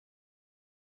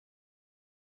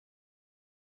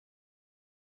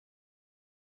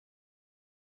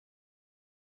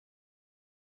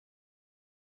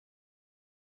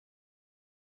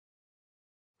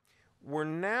we're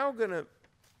now going to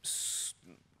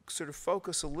sort of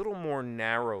focus a little more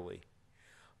narrowly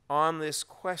on this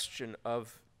question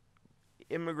of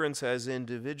immigrants as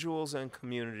individuals and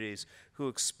communities who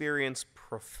experience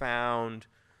profound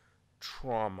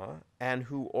trauma and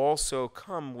who also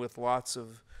come with lots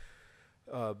of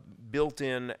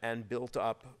built-in and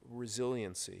built-up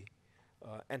resiliency,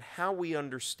 and how we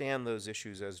understand those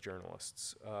issues as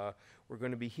journalists. We're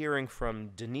going to be hearing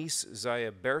from Denise,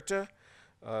 Ziya, Berte,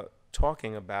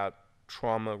 talking about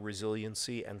trauma,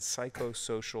 resiliency, and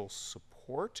psychosocial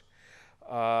support.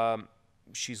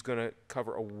 She's going to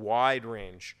cover a wide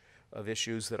range of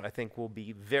issues that I think will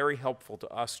be very helpful to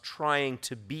us trying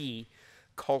to be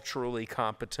culturally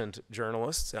competent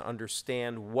journalists and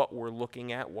understand what we're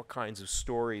looking at, what kinds of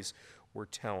stories we're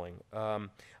telling.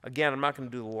 Again, I'm not going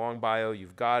to do the long bio,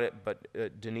 you've got it, but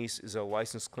Denise is a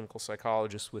licensed clinical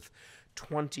psychologist with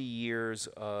 20 years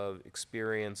of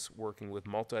experience working with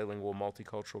multilingual,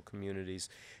 multicultural communities.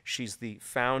 She's the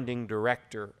founding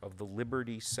director of the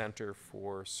Liberty Center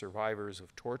for Survivors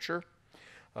of Torture,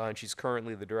 and she's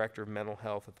currently the director of mental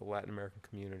health at the Latin American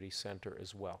Community Center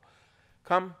as well.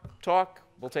 Come, talk,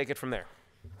 we'll take it from there.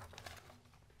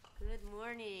 Good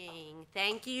morning.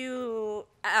 Thank you.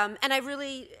 And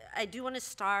I do want to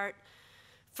start,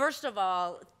 first of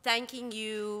all, thanking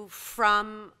you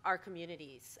from our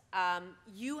communities.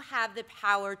 You have the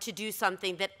power to do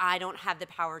something that I don't have the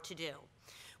power to do,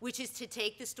 which is to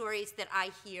take the stories that I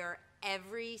hear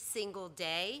every single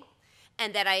day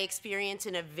and that I experience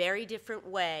in a very different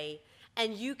way,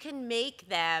 and you can make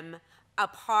them a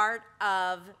part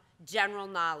of general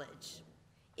knowledge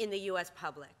in the US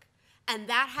public. And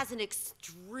that has an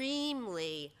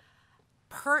extremely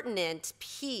pertinent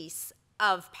piece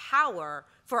of power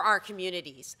for our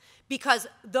communities, because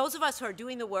those of us who are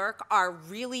doing the work are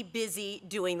really busy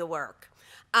doing the work.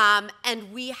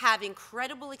 And we have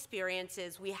incredible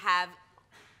experiences. We have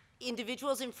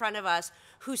individuals in front of us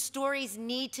whose stories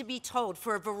need to be told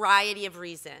for a variety of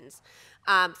reasons.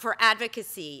 For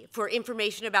advocacy, for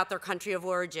information about their country of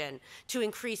origin, to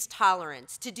increase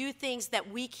tolerance, to do things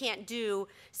that we can't do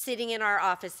sitting in our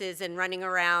offices and running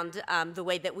around the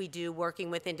way that we do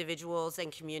working with individuals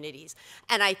and communities.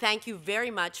 And I thank you very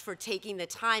much for taking the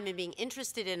time and being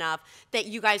interested enough that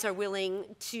you guys are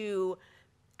willing to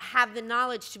have the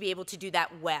knowledge to be able to do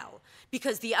that well.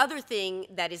 Because the other thing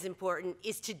that is important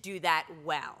is to do that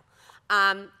well.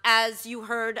 As you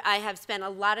heard, I have spent a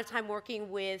lot of time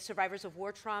working with survivors of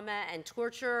war trauma and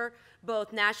torture,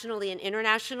 both nationally and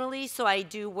internationally. So I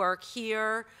do work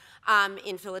here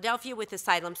in Philadelphia with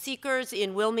asylum seekers,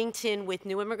 in Wilmington with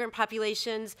new immigrant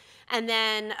populations, and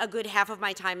then a good half of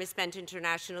my time is spent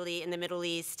internationally in the Middle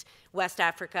East, West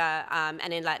Africa,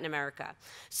 and in Latin America.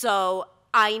 So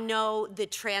I know the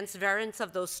transference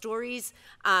of those stories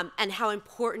and how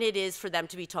important it is for them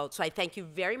to be told. So I thank you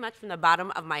very much from the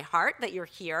bottom of my heart that you're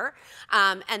here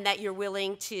and that you're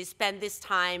willing to spend this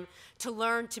time to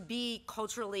learn to be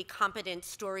culturally competent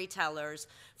storytellers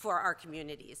for our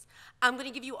communities. I'm going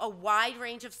to give you a wide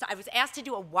range of stuff. I was asked to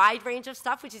do a wide range of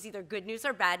stuff, which is either good news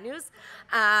or bad news.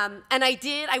 And I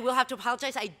did. I will have to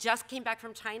apologize. I just came back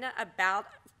from China about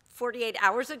 48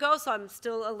 hours ago, so I'm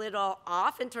still a little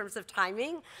off in terms of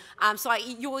timing.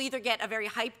 You will either get a very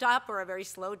hyped up or a very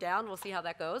slowed down. We'll see how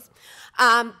that goes.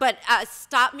 But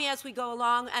stop me as we go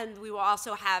along, and we will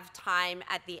also have time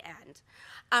at the end.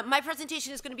 My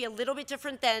presentation is going to be a little bit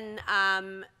different than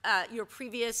your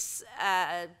previous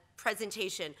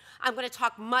presentation. I'm going to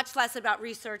talk much less about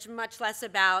research, much less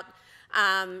about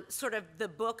sort of the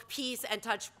book piece, and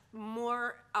touch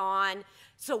more on,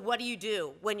 so what do you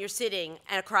do when you're sitting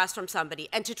across from somebody,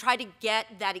 and to try to get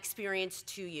that experience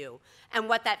to you, and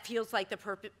what that feels like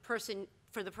for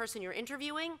the person you're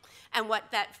interviewing, and what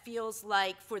that feels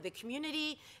like for the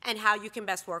community, and how you can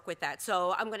best work with that.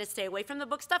 So I'm going to stay away from the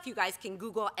book stuff. You guys can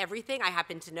Google everything. I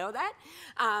happen to know that.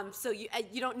 So you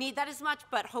don't need that as much,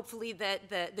 but hopefully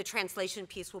the translation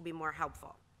piece will be more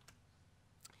helpful.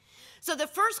 So the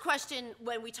first question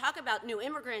when we talk about new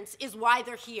immigrants is why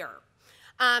they're here.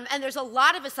 And there's a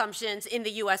lot of assumptions in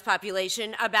the US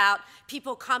population about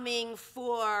people coming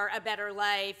for a better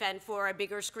life and for a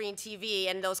bigger screen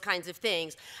TV and those kinds of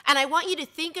things. And I want you to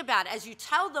think about, as you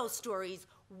tell those stories,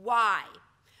 why.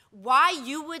 Why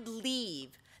you would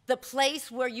leave the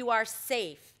place where you are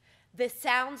safe, the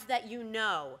sounds that you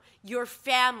know, your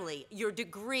family, your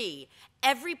degree,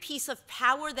 every piece of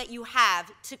power that you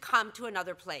have to come to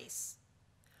another place.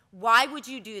 Why would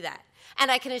you do that?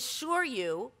 And I can assure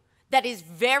you that is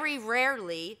very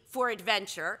rarely for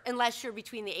adventure, unless you're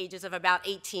between the ages of about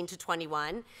 18 to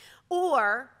 21,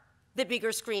 or the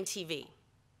bigger screen TV.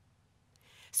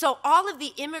 So all of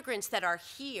the immigrants that are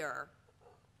here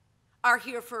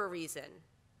for a reason.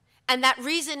 And that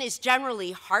reason is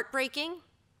generally heartbreaking,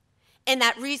 and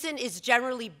that reason is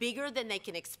generally bigger than they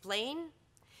can explain,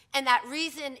 and that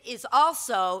reason is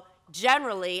also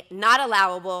generally not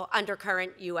allowable under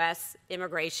current US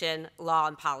immigration law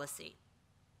and policy.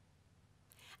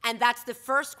 And that's the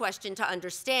first question to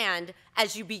understand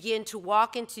as you begin to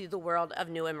walk into the world of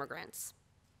new immigrants.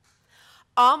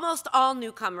 Almost all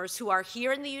newcomers who are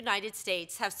here in the United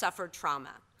States have suffered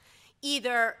trauma.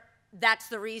 Either that's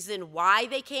the reason why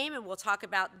they came, and we'll talk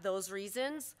about those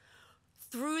reasons,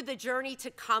 through the journey to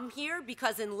come here,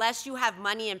 because unless you have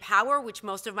money and power, which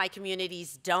most of my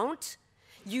communities don't,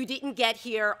 you didn't get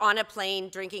here on a plane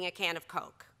drinking a can of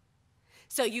Coke.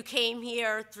 So you came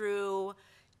here through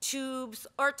tubes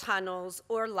or tunnels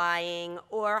or lying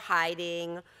or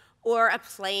hiding or a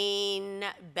plain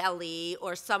belly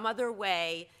or some other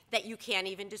way that you can't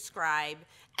even describe,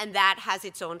 and that has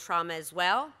its own trauma as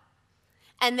well.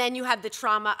 And then you have the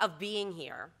trauma of being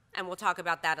here, and we'll talk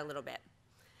about that a little bit.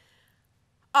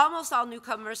 Almost all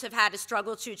newcomers have had a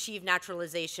struggle to achieve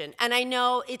naturalization. And I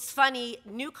know it's funny,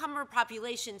 newcomer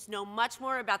populations know much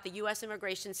more about the US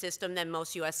immigration system than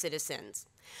most US citizens.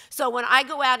 So when I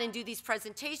go out and do these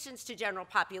presentations to general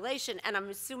population, and I'm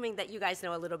assuming that you guys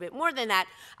know a little bit more than that,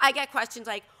 I get questions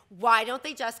like, why don't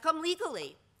they just come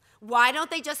legally? Why don't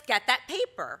they just get that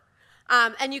paper?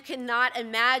 And you cannot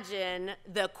imagine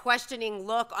the questioning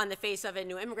look on the face of a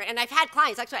new immigrant. And I've had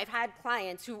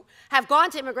clients who have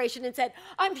gone to immigration and said,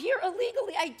 I'm here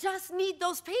illegally, I just need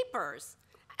those papers.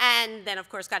 And then, of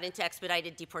course, got into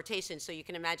expedited deportation, so you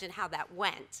can imagine how that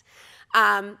went.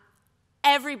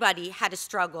 Everybody had a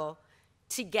struggle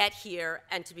to get here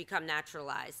and to become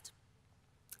naturalized.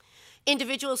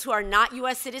 Individuals who are not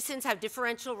US citizens have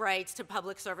differential rights to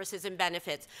public services and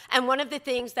benefits. And one of the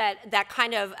things that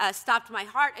kind of stopped my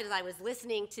heart as I was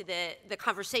listening to the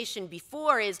conversation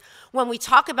before is when we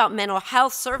talk about mental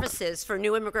health services for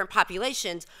new immigrant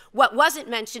populations, what wasn't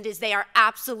mentioned is they are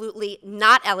absolutely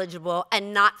not eligible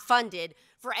and not funded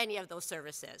for any of those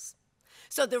services.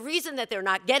 So the reason that they're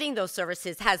not getting those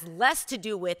services has less to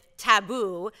do with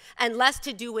taboo and less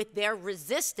to do with their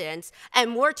resistance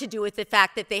and more to do with the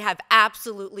fact that they have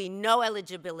absolutely no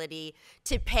eligibility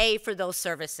to pay for those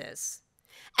services.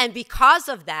 And because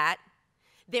of that,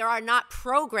 there are not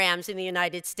programs in the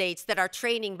United States that are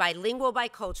training bilingual,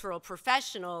 bicultural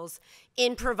professionals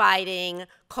in providing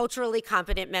culturally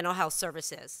competent mental health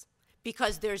services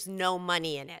because there's no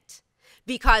money in it.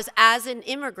 Because as an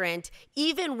immigrant,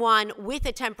 even one with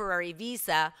a temporary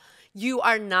visa, you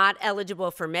are not eligible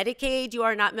for Medicaid, you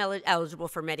are not eligible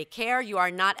for Medicare, you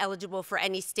are not eligible for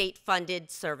any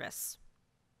state-funded service.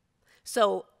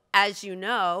 So, as you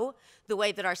know, the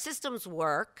way that our systems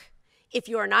work, if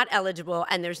you are not eligible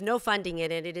and there's no funding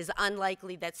in it, it is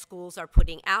unlikely that schools are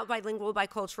putting out bilingual,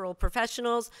 bicultural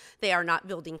professionals. They are not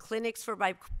building clinics for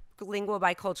bilingual,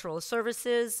 bicultural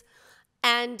services.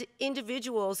 And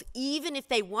individuals, even if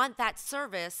they want that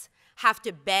service, have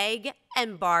to beg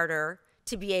and barter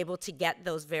to be able to get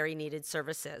those very needed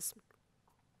services.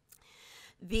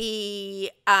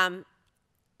 The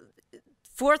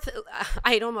fourth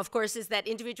item, of course, is that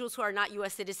individuals who are not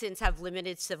US citizens have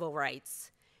limited civil rights.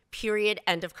 Period,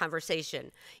 end of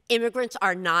conversation. Immigrants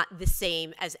are not the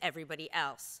same as everybody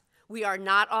else. We are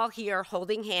not all here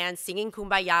holding hands, singing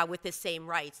Kumbaya with the same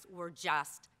rights. We're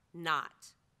just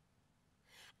not.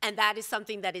 And that is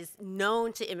something that is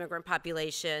known to immigrant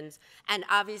populations and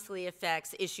obviously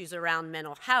affects issues around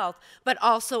mental health, but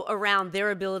also around their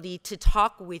ability to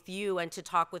talk with you and to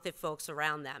talk with the folks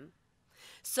around them.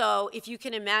 So if you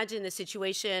can imagine the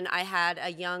situation, I had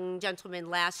a young gentleman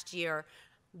last year,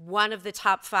 one of the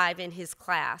top 5 in his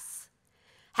class,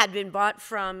 had been brought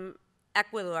from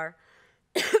Ecuador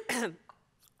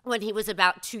when he was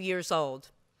about 2 years old.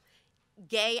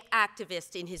 Gay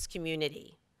activist in his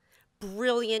community.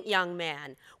 Brilliant young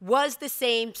man, was the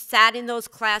same, sat in those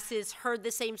classes, heard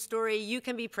the same story, you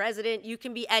can be president, you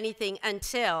can be anything,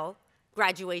 until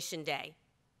graduation day.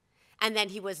 And then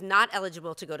he was not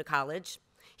eligible to go to college,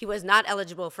 he was not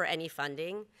eligible for any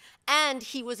funding, and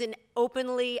he was an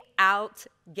openly out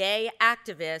gay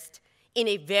activist in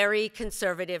a very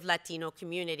conservative Latino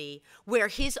community where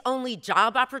his only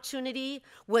job opportunity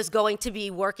was going to be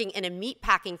working in a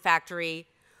meatpacking factory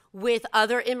with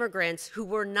other immigrants who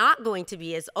were not going to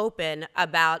be as open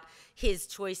about his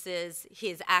choices,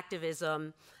 his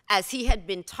activism, as he had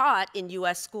been taught in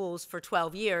US schools for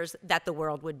 12 years that the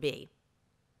world would be.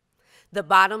 The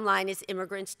bottom line is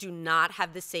immigrants do not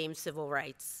have the same civil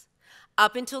rights.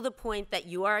 Up until the point that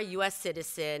you are a US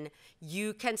citizen,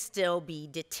 you can still be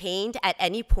detained at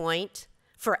any point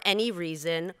for any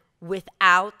reason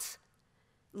without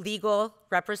legal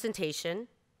representation.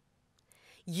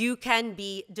 You can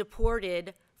be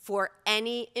deported for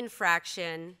any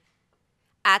infraction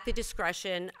at the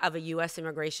discretion of a U.S.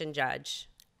 immigration judge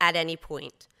at any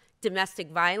point. Domestic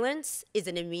violence is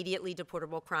an immediately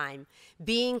deportable crime.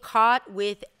 Being caught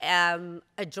with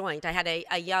a joint. I had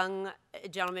a young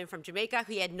gentleman from Jamaica.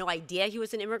 He had no idea he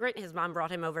was an immigrant. His mom brought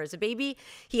him over as a baby.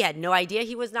 He had no idea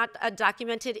he was not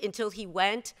documented until he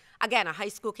went, again, a high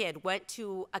school kid, went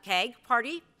to a keg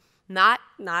party. Not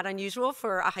unusual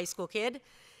for a high school kid.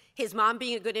 His mom,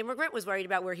 being a good immigrant, was worried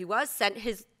about where he was, sent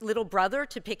his little brother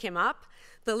to pick him up.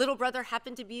 The little brother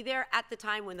happened to be there at the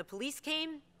time when the police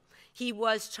came. He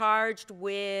was charged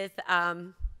with,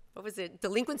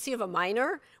 delinquency of a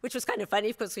minor, which was kind of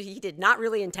funny because he did not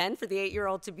really intend for the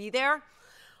 8-year-old to be there.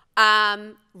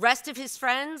 Rest of his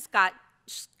friends got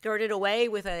skirted away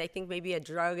with, I think, maybe a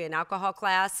drug and alcohol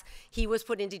class. He was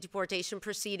put into deportation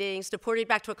proceedings, deported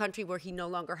back to a country where he no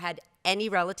longer had any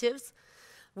relatives,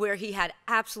 where he had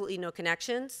absolutely no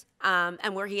connections,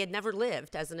 and where he had never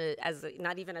lived,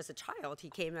 not even as a child. He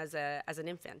came as an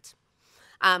infant.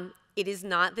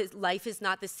 Life is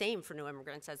not the same for new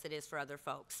immigrants as it is for other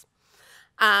folks.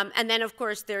 And then, of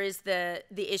course, there is the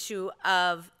issue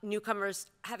of newcomers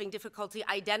having difficulty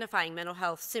identifying mental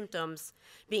health symptoms,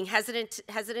 being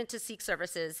hesitant to seek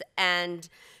services, and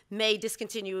may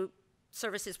discontinue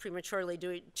services prematurely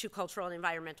due to cultural and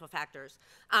environmental factors.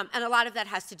 And a lot of that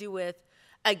has to do with,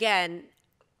 again,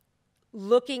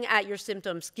 looking at your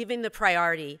symptoms, giving the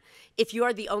priority. If you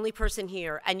are the only person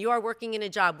here and you are working in a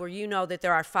job where you know that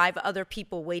there are 5 other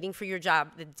people waiting for your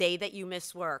job the day that you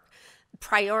miss work,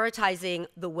 prioritizing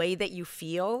the way that you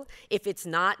feel. If it's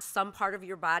not some part of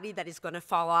your body that is going to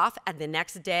fall off, and the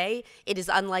next day, it is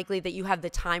unlikely that you have the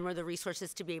time or the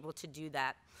resources to be able to do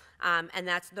that. And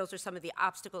those are some of the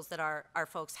obstacles that our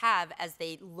folks have as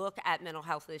they look at mental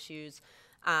health issues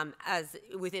as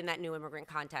within that new immigrant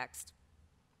context.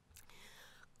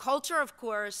 Culture, of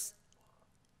course,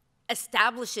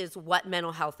 establishes what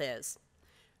mental health is.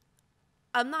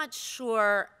 I'm not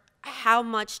sure how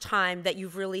much time that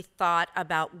you've really thought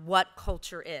about what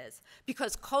culture is,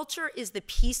 because culture is the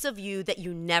piece of you that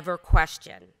you never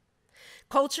question.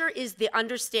 Culture is the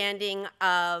understanding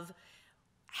of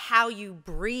how you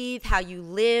breathe, how you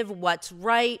live, what's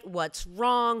right, what's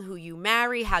wrong, who you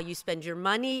marry, how you spend your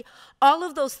money. All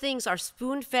of those things are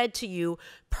spoon-fed to you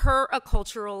per a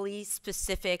culturally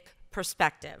specific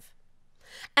perspective.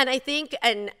 And I think,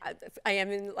 and I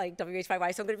am in like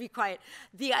WH5Y, so I'm going to be quiet,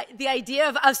 the idea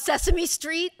of Sesame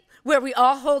Street, where we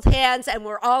all hold hands and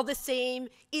we're all the same,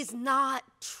 is not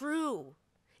true.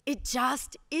 It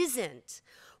just isn't.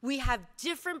 We have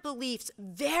different beliefs,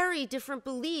 very different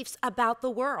beliefs about the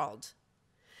world.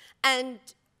 And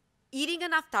eating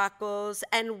enough tacos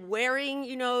and wearing,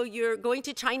 you're going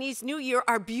to Chinese New Year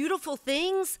are beautiful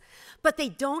things, but they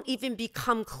don't even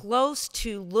become close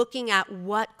to looking at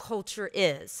what culture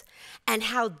is and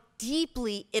how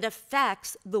deeply it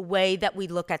affects the way that we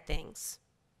look at things.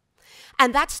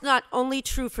 And that's not only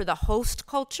true for the host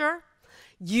culture,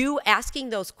 you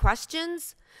asking those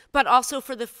questions, but also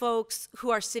for the folks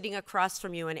who are sitting across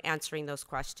from you and answering those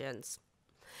questions.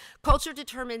 Culture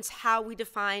determines how we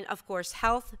define, of course,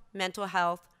 health, mental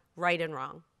health, right and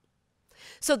wrong.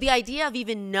 So the idea of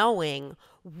even knowing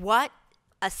what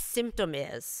a symptom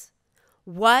is,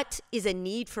 what is a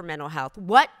need for mental health,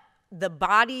 what the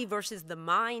body versus the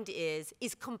mind is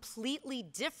completely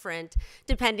different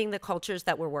depending the cultures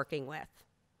that we're working with.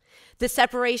 The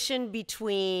separation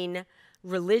between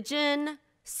religion,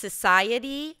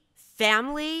 society,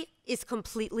 family is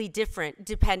completely different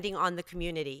depending on the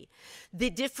community.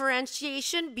 The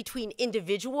differentiation between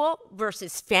individual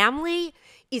versus family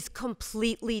is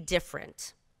completely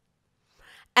different.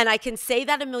 And I can say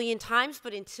that a million times,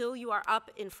 but until you are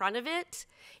up in front of it,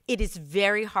 it is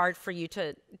very hard for you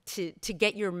to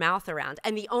get your mouth around.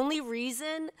 And the only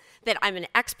reason that I'm an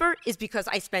expert is because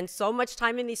I spend so much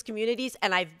time in these communities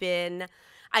and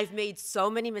I've made so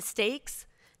many mistakes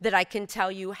that I can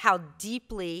tell you how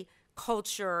deeply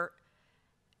culture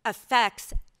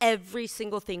affects every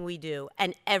single thing we do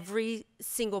and every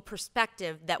single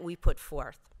perspective that we put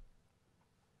forth.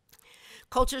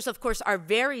 Cultures, of course, are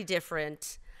very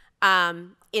different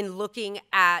in looking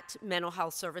at mental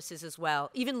health services as well,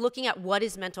 even looking at what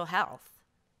is mental health.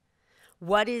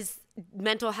 What is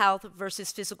mental health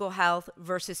versus physical health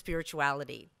versus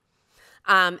spirituality?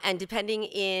 And depending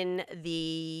in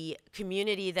the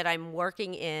community that I'm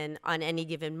working in on any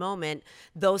given moment,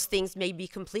 those things may be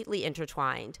completely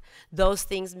intertwined. Those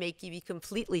things may be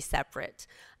completely separate.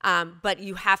 But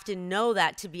you have to know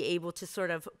that to be able to sort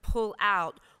of pull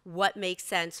out what makes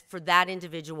sense for that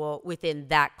individual within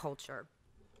that culture.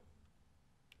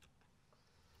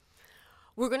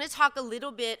 We're going to talk a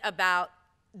little bit about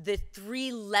the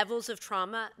 3 levels of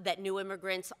trauma that new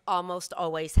immigrants almost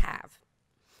always have.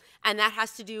 And that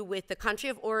has to do with the country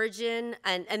of origin,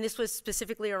 and this was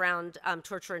specifically around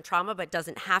torture and trauma, but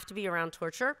doesn't have to be around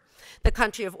torture. The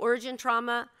country of origin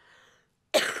trauma,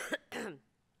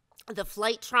 the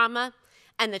flight trauma,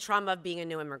 and the trauma of being a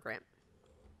new immigrant.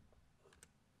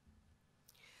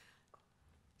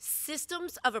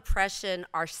 Systems of oppression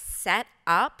are set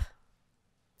up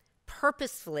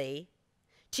purposefully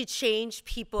to change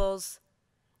people's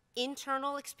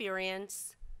internal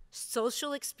experience,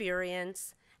 social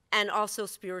experience, and also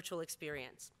spiritual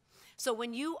experience. So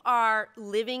when you are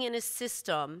living in a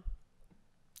system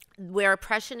where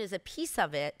oppression is a piece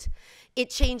of it, it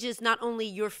changes not only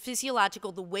your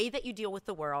physiological, the way that you deal with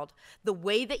the world, the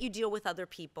way that you deal with other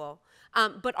people,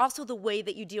 but also the way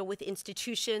that you deal with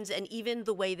institutions and even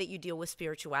the way that you deal with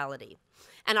spirituality.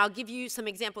 And I'll give you some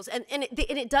examples. And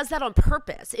it does that on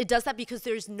purpose. It does that because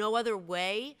there's no other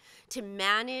way to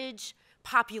manage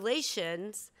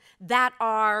populations that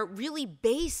are really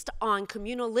based on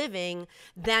communal living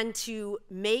than to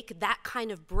make that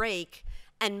kind of break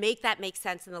and make that make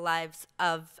sense in the lives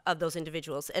of those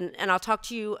individuals. And I'll talk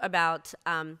to you about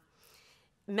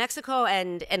Mexico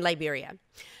and Liberia.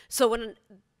 So when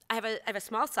I have a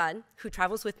small son who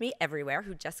travels with me everywhere,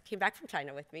 who just came back from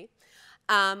China with me.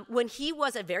 When he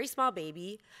was a very small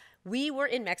baby, we were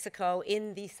in Mexico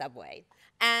in the subway.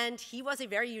 And he was a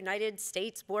very United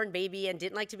States-born baby and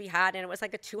didn't like to be hot, and it was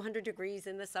like 200 degrees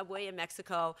in the subway in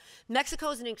Mexico. Mexico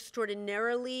is an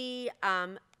extraordinarily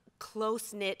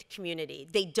close-knit community.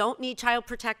 They don't need child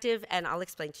protective, and I'll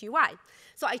explain to you why.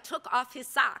 So I took off his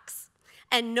socks,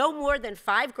 and no more than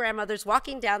 5 grandmothers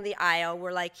walking down the aisle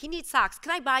were like, he needs socks.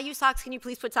 Can I buy you socks? Can you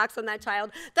please put socks on that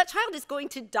child? That child is going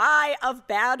to die of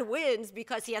bad winds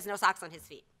because he has no socks on his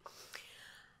feet.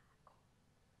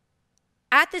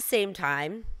 At the same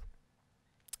time,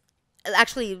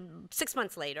 actually 6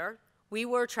 months later, we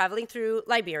were traveling through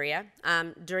Liberia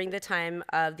during the time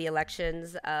of the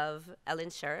elections of Ellen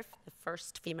Sheriff, the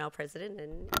first female president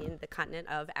in the continent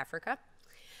of Africa.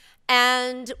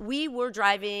 And we were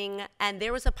driving, and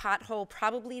there was a pothole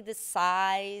probably the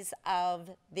size of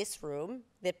this room,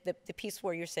 the piece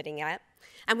where you're sitting at.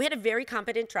 And we had a very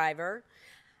competent driver,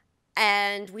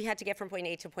 and we had to get from point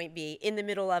A to point B in the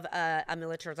middle of a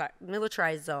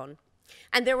militarized zone.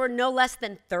 And there were no less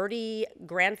than 30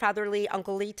 grandfatherly,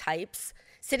 unclely types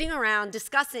sitting around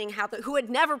discussing who had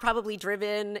never probably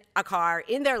driven a car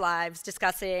in their lives,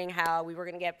 discussing how we were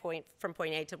going to get from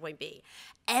point A to point B.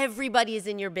 Everybody is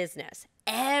in your business.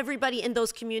 Everybody in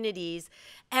those communities,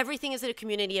 everything is at a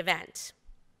community event.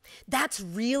 That's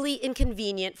really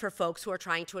inconvenient for folks who are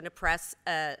trying to oppress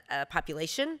a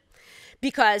population,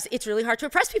 because it's really hard to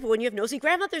oppress people when you have nosy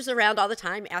grandmothers around all the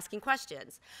time asking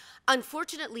questions.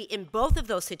 Unfortunately, in both of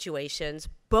those situations,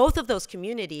 both of those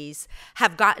communities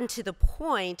have gotten to the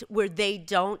point where they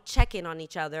don't check in on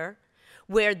each other,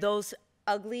 where those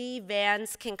ugly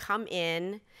vans can come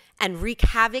in and wreak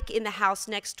havoc in the house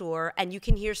next door, and you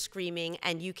can hear screaming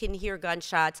and you can hear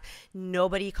gunshots.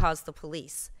 Nobody calls the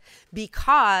police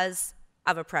because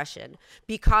of oppression,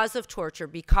 because of torture,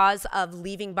 because of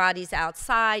leaving bodies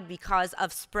outside, because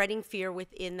of spreading fear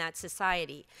within that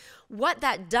society. What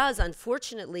that does,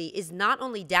 unfortunately, is not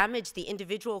only damage the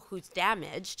individual who's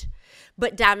damaged,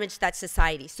 but damage that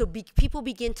society. So people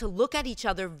begin to look at each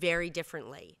other very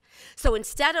differently. So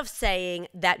instead of saying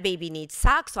that baby needs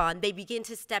socks on, they begin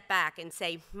to step back and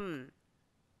say,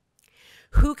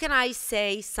 who can I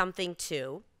say something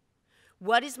to?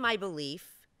 What is my belief?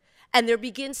 And there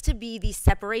begins to be these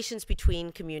separations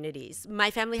between communities. My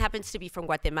family happens to be from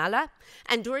Guatemala,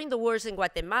 and during the wars in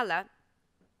Guatemala,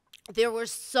 there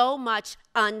was so much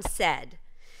unsaid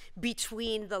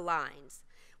between the lines,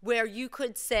 where you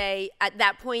could say, at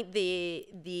that point,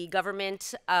 the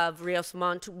government of Rios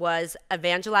Montt was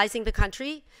evangelizing the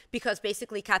country, because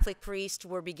basically Catholic priests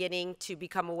were beginning to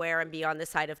become aware and be on the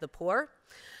side of the poor.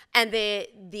 And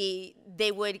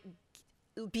they would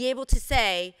be able to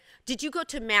say, did you go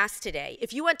to Mass today?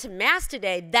 If you went to Mass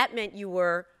today, that meant you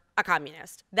were a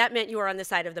communist. That meant you were on the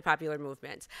side of the popular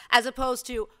movements. As opposed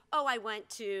to, oh, I went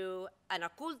to an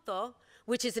oculto,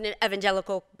 which is an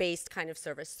evangelical-based kind of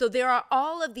service. So there are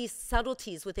all of these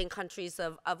subtleties within countries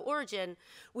of origin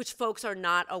which folks are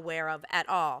not aware of at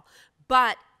all,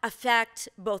 but affect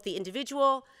both the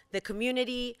individual, the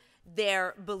community,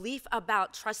 their belief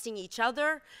about trusting each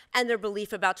other, and their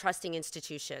belief about trusting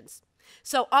institutions.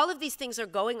 So all of these things are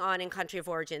going on in country of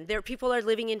origin. People are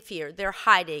living in fear. They're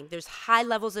hiding. There's high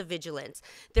levels of vigilance.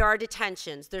 There are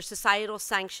detentions. There's societal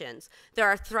sanctions. There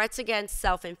are threats against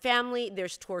self and family.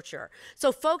 There's torture.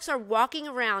 So folks are walking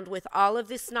around with all of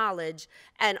this knowledge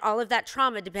and all of that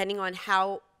trauma, depending on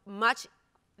how much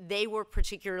they were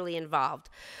particularly involved.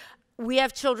 We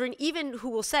have children even who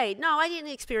will say, no, I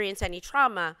didn't experience any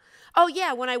trauma. Oh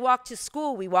yeah, when I walked to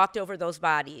school, we walked over those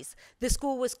bodies. The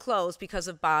school was closed because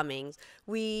of bombings.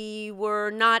 We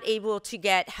were not able to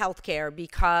get health care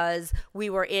because we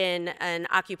were in an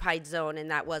occupied zone and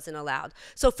that wasn't allowed.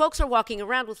 So folks are walking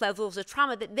around with levels of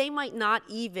trauma that they might not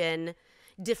even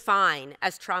define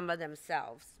as trauma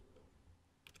themselves.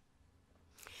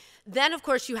 Then, of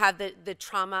course, you have the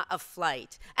trauma of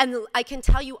flight. And I can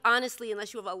tell you honestly,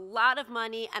 unless you have a lot of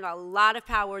money and a lot of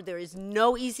power, there is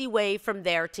no easy way from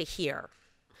there to here.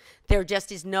 There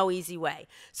just is no easy way.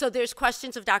 So there's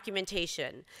questions of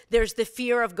documentation. There's the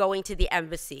fear of going to the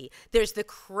embassy. There's the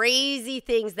crazy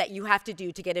things that you have to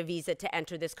do to get a visa to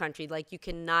enter this country, like you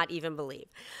cannot even believe.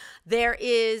 There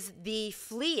is the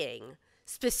fleeing,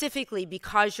 specifically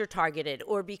because you're targeted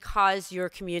or because your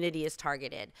community is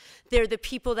targeted. They're the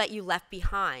people that you left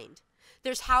behind.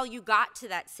 There's how you got to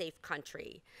that safe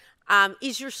country.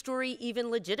 Is your story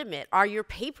even legitimate? Are your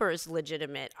papers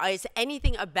legitimate? Is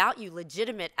anything about you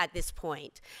legitimate at this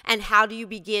point? And how do you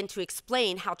begin to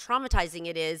explain how traumatizing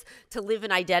it is to live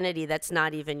an identity that's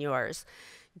not even yours?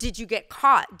 Did you get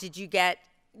caught? Did you get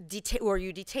were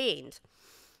you detained?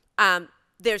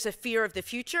 There's a fear of the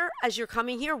future as you're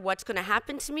coming here. What's going to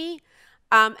happen to me?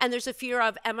 And there's a fear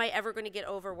of, am I ever going to get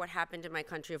over what happened in my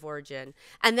country of origin?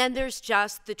 And then there's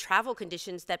just the travel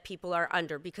conditions that people are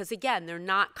under. Because again, they're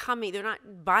not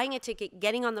buying a ticket,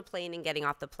 getting on the plane and getting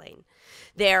off the plane.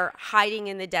 They're hiding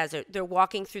in the desert. They're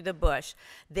walking through the bush.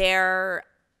 They're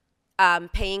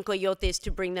paying coyotes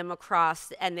to bring them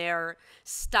across, and they're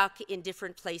stuck in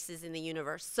different places in the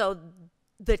universe. So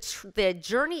the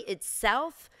journey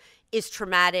itself is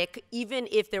traumatic, even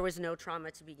if there was no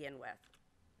trauma to begin with.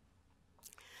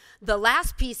 The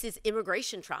last piece is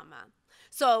immigration trauma.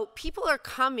 So people are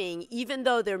coming, even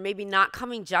though they're maybe not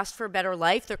coming just for a better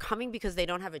life, they're coming because they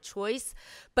don't have a choice.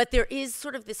 But there is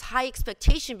sort of this high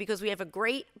expectation, because we have a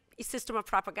great system of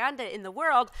propaganda in the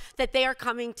world, that they are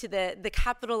coming to the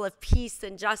capital of peace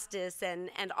and justice and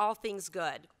all things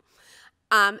good.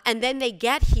 And then they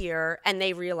get here and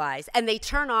they realize, and they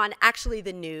turn on actually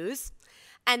the news,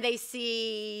 and they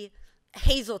see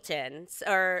Hazleton's,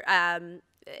 or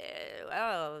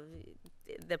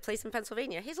the place in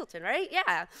Pennsylvania, Hazleton, right?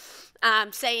 Yeah.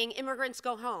 Saying immigrants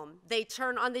go home. They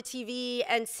turn on the TV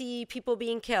and see people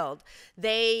being killed.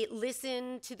 They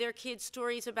listen to their kids'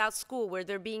 stories about school where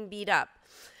they're being beat up.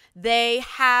 They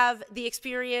have the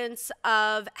experience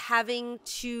of having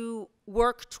to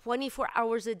work 24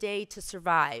 hours a day to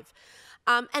survive.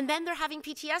 And then they're having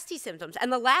PTSD symptoms.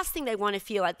 And the last thing they want to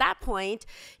feel at that point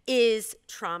is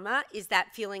trauma, is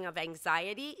that feeling of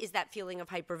anxiety, is that feeling of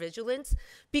hypervigilance.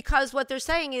 Because what they're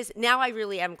saying is, now I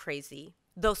really am crazy.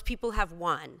 Those people have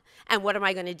won. And what am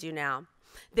I going to do now?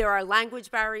 There are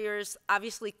language barriers,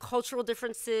 obviously cultural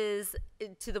differences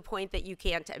to the point that you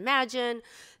can't imagine,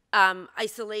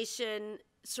 isolation,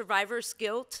 survivor's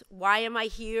guilt. Why am I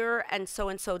here? And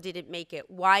so didn't make it.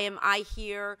 Why am I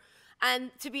here?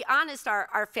 And to be honest,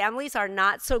 our families are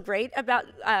not so great about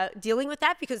dealing with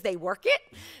that, because they work it.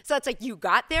 So it's like, you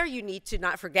got there, you need to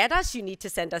not forget us, you need to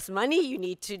send us money, you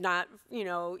need to not,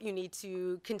 you need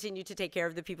to continue to take care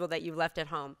of the people that you've left at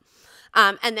home.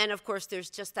 And then, of course, there's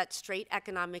just that straight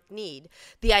economic need.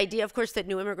 The idea, of course, that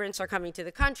new immigrants are coming to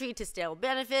the country to steal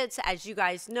benefits, as you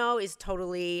guys know, is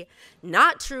totally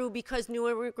not true, because new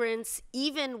immigrants,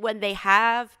 even when they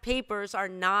have papers, are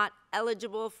not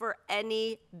eligible for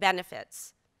any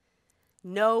benefits.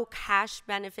 No cash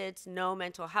benefits, no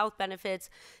mental health benefits.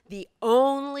 The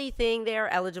only thing they are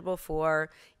eligible for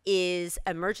is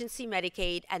emergency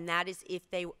Medicaid, and that is if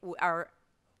they are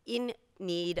in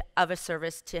need of a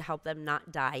service to help them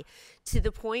not die. To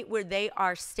the point where they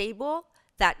are stable,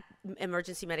 that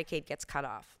emergency Medicaid gets cut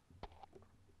off.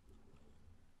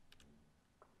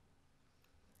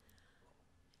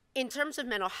 In terms of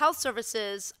mental health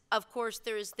services, of course,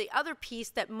 there's the other piece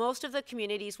that most of the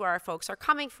communities where our folks are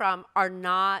coming from are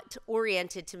not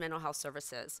oriented to mental health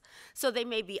services. So they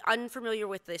may be unfamiliar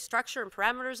with the structure and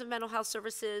parameters of mental health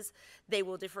services. They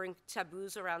will differ in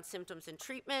taboos around symptoms and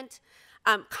treatment.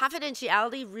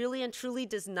 Confidentiality really and truly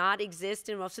does not exist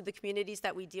in most of the communities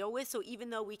that we deal with. So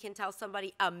even though we can tell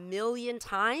somebody 1,000,000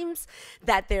 times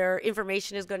that their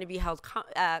information is going to be held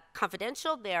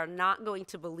confidential, they are not going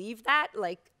to believe that.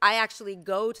 Like, I actually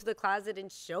go to the closet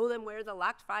and show them where the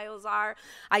locked files are.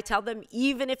 I tell them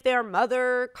even if their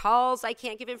mother calls, I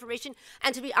can't give information.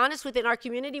 And to be honest, within our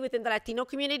community, within the Latino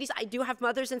communities, I do have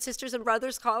mothers and sisters and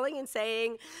brothers calling and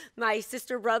saying, my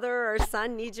sister, brother, or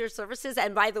son needs your services.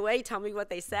 And by the way, tell me what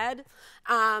they said.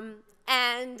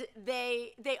 And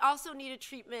they also need a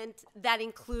treatment that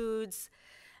includes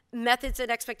methods and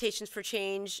expectations for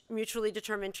change, mutually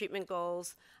determined treatment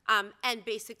goals, and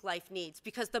basic life needs.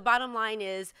 Because the bottom line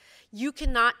is, you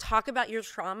cannot talk about your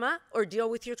trauma or deal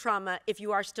with your trauma if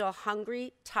you are still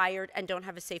hungry, tired, and don't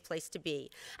have a safe place to be.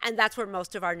 And that's where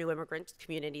most of our new immigrant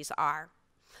communities are.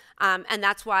 And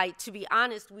that's why, to be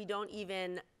honest, we don't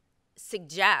even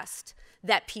suggest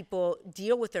that people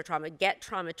deal with their trauma, get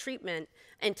trauma treatment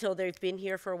until they've been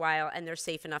here for a while and they're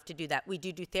safe enough to do that. We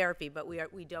do therapy, but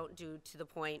we don't do to the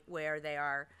point where they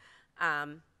are,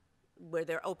 where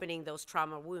they're opening those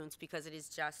trauma wounds, because it is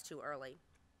just too early.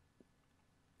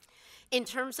 In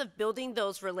terms of building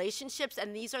those relationships,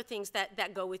 and these are things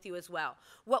that go with you as well.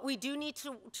 What we do need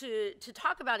to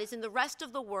talk about is, in the rest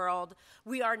of the world,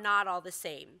 we are not all the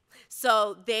same.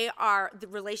 So the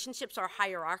relationships are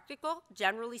hierarchical,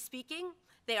 generally speaking.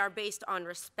 They are based on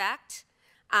respect,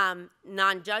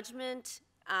 non-judgment,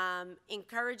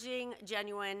 encouraging,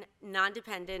 genuine,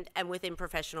 non-dependent, and within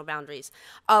professional boundaries.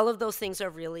 All of those things are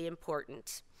really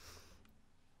important.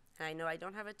 I know I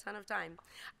don't have a ton of time.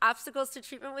 Obstacles to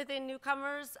treatment within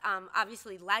newcomers,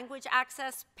 obviously language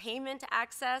access, payment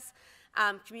access,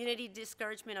 community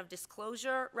discouragement of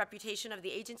disclosure, reputation of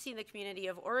the agency in the community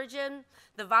of origin,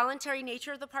 the voluntary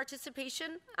nature of the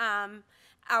participation,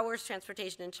 hours,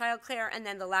 transportation, and childcare, and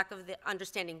then the lack of the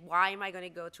understanding, why am I going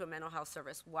to go to a mental health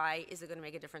service? Why is it going to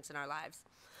make a difference in our lives?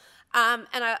 And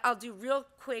I'll do real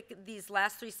quick these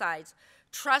last 3 slides.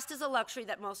 Trust is a luxury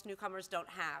that most newcomers don't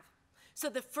have. So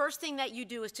the first thing that you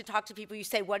do is to talk to people. You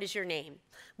say, what is your name?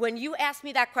 When you ask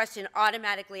me that question,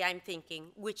 automatically I'm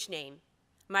thinking, which name?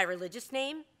 My religious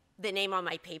name, the name on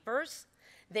my papers,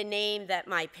 the name that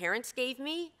my parents gave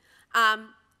me.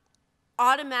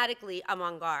 Automatically I'm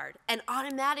on guard. And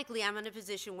automatically I'm in a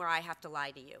position where I have to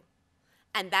lie to you.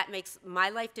 And that makes my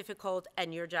life difficult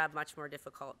and your job much more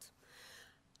difficult.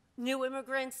 New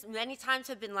immigrants many times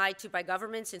have been lied to by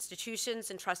governments,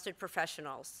 institutions, and trusted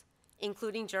professionals,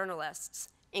 including journalists,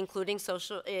 including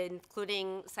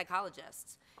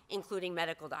psychologists, including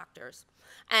medical doctors.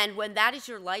 And when that is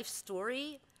your life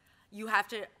story, you have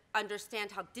to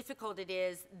understand how difficult it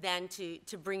is then to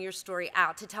bring your story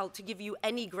out, to give you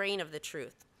any grain of the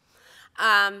truth.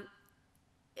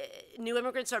 New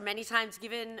immigrants are many times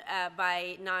given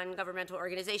by non-governmental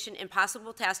organization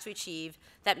impossible tasks to achieve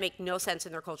that make no sense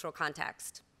in their cultural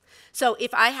context. So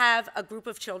if I have a group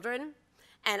of children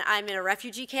and I'm in a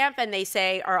refugee camp and they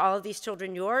say, are all of these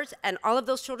children yours? And all of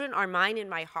those children are mine in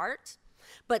my heart,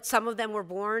 but some of them were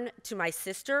born to my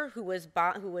sister who was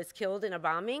killed in a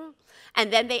bombing.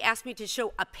 And then they asked me to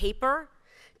show a paper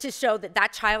to show that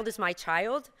that child is my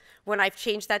child when I've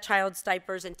changed that child's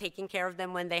diapers and taken care of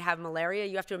them when they have malaria.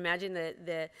 You have to imagine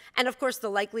and of course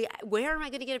where am I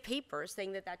going to get a paper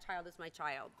saying that that child is my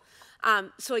child?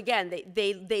 So again,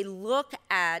 they look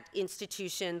at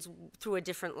institutions through a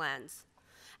different lens.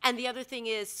 And the other thing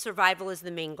is, survival is the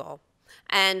main goal.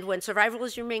 And when survival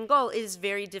is your main goal, it is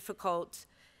very difficult.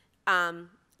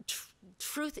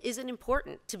 Truth isn't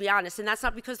important, to be honest. And that's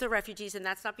not because they're refugees, and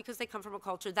that's not because they come from a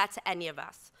culture. That's any of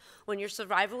us. When your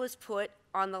survival is put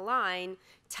on the line,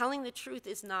 telling the truth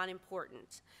is not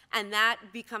important. And that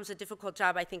becomes a difficult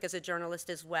job, I think, as a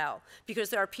journalist as well. Because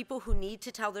there are people who need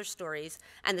to tell their stories,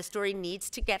 and the story needs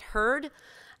to get heard.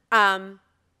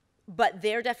 But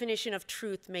their definition of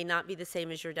truth may not be the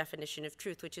same as your definition of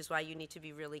truth, which is why you need to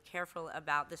be really careful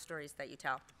about the stories that you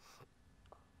tell.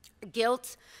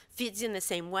 Guilt feeds in the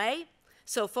same way.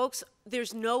 So folks,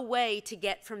 there's no way to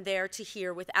get from there to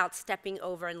here without stepping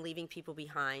over and leaving people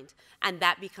behind. And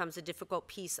that becomes a difficult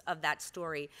piece of that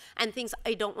story. And things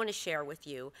I don't want to share with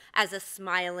you. As a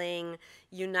smiling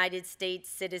United States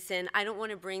citizen, I don't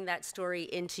want to bring that story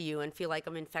into you and feel like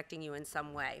I'm infecting you in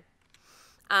some way.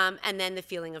 And then the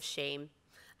feeling of shame.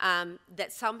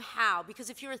 That somehow, because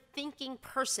if you're a thinking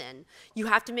person, you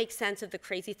have to make sense of the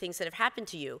crazy things that have happened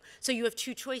to you. So you have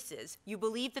 2 choices. You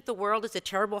believe that the world is a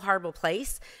terrible, horrible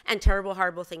place, and terrible,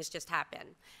 horrible things just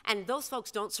happen. And those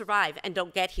folks don't survive and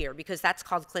don't get here because that's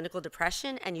called clinical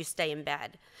depression, and you stay in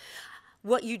bed.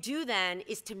 What you do then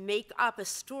is to make up a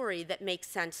story that makes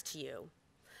sense to you.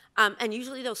 And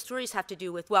usually those stories have to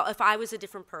do with, well, if I was a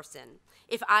different person,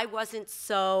 if I wasn't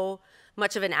so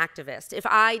much of an activist, if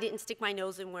I didn't stick my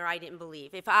nose in where I didn't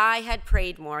believe, if I had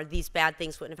prayed more, these bad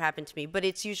things wouldn't have happened to me. But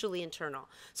it's usually internal.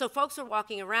 So folks are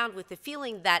walking around with the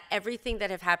feeling that everything that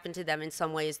have happened to them in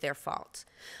some way is their fault.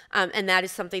 And that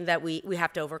is something that we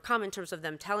have to overcome in terms of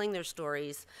them telling their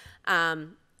stories,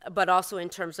 but also in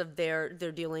terms of their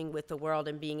dealing with the world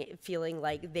and feeling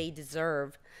like they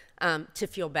deserve to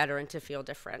feel better and to feel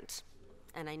different.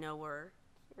 And I know we're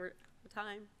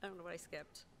time. I don't know what I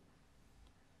skipped.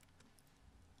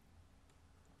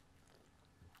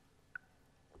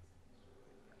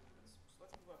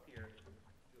 Let's move up here and do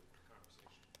a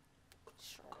conversation.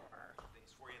 Sure.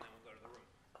 Things for you, and then we'll go to the room.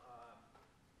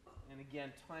 And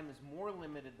again, time is more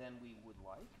limited than we would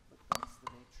like, but that's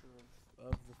the nature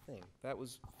of the thing. That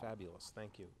was fabulous.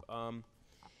 Thank you.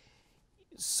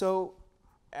 So,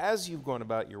 as you've gone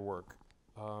about your work,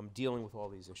 dealing with all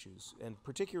these issues, and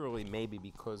particularly maybe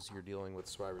because you're dealing with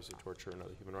survivors of torture and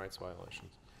other human rights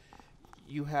violations,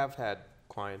 you have had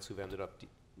clients who've ended up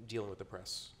dealing with the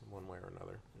press in one way or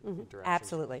another.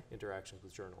 Absolutely. Interactions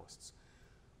with journalists.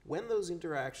 When those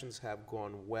interactions have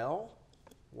gone well,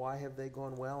 why have they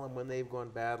gone well? And when they've gone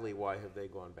badly, why have they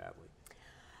gone badly?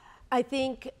 I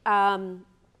think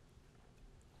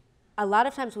a lot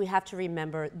of times we have to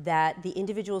remember that the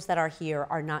individuals that are here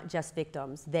are not just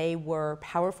victims. They were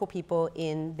powerful people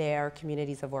in their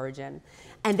communities of origin,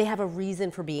 and they have a reason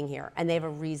for being here, and they have a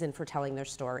reason for telling their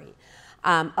story.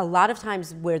 A lot of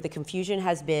times where the confusion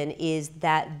has been is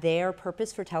that their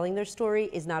purpose for telling their story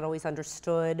is not always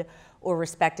understood or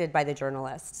respected by the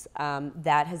journalists.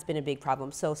 That has been a big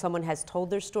problem. So someone has told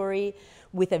their story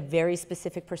with a very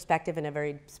specific perspective and a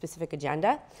very specific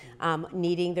agenda,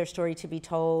 needing their story to be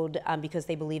told because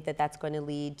they believe that that's going to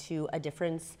lead to a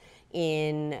difference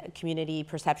in community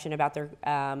perception about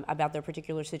their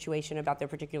particular situation, about their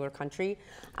particular country,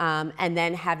 and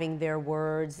then having their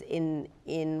words in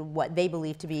what they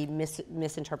believe to be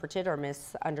misinterpreted or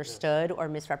misunderstood or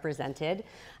misrepresented.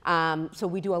 So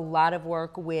we do a lot of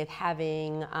work with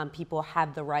having people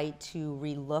have the right to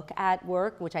relook at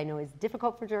work, which I know is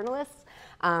difficult for journalists,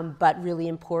 but really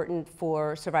important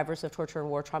for survivors of torture and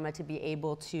war trauma to be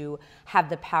able to have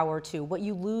the power to. What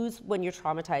you lose when you're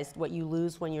traumatized, what you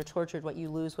lose when you're tortured, what you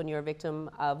lose when you're a victim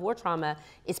of war trauma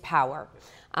is power.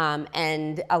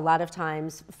 And a lot of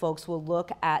times folks will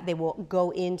they will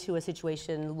go into a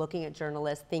situation looking at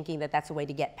journalists thinking that that's a way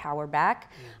to get power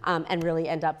back, and really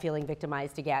end up feeling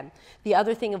victimized again. The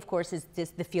other thing, of course, is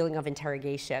just the feeling of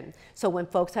interrogation. So when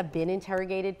folks have been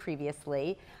interrogated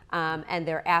previously, and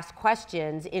they're asked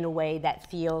questions in a way that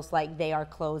feels like they are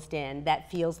closed in, that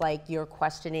feels like you're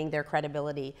questioning their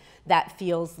credibility, that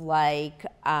feels like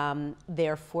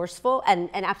they're forceful, and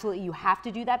absolutely you have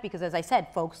to do that because, as I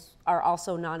said, folks are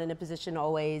also not in a position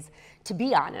always to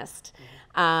be honest.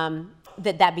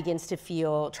 That begins to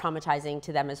feel traumatizing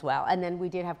to them as well. And then we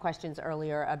did have questions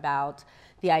earlier about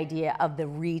the idea of the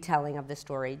retelling of the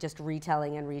story, just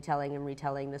retelling and retelling and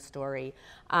retelling the story.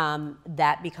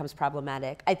 That becomes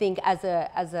problematic. I think as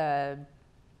a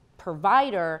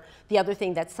provider, the other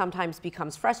thing that sometimes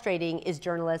becomes frustrating is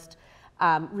journalists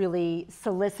really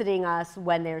soliciting us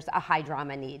when there's a high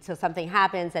drama need. So something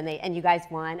happens and you guys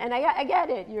won, and I get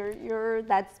it.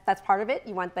 That's part of it.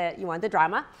 You want the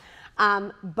drama.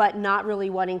 But not really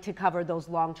wanting to cover those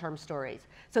long-term stories.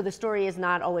 So the story is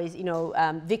not always,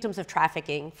 victims of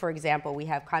trafficking, for example. We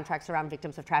have contracts around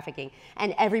victims of trafficking,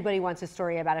 and everybody wants a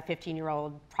story about a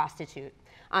 15-year-old prostitute.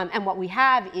 And what we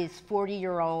have is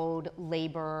 40-year-old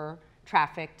labor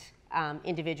trafficked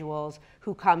individuals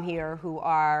who come here who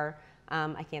are,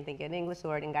 I can't think of an English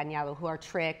word, engañado, who are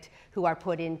tricked, who are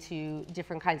put into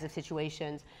different kinds of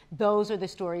situations. Those are the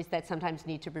stories that sometimes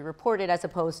need to be reported, as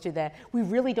opposed to we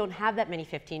really don't have that many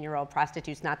 15-year-old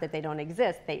prostitutes, not that they don't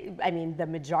exist. The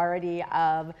majority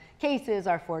of cases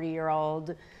are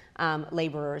 40-year-old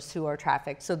laborers who are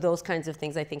trafficked. So those kinds of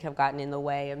things I think have gotten in the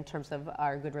way in terms of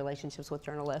our good relationships with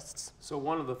journalists. So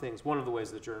one of the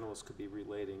ways that journalists could be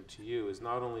relating to you is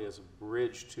not only as a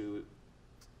bridge to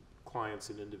clients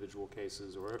in individual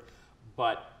cases,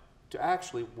 but to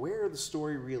actually where the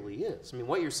story really is. I mean,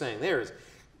 what you're saying there is,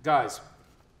 guys,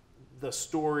 the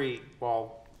story,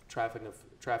 while trafficking of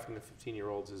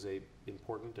 15-year-olds is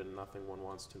important and nothing one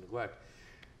wants to neglect,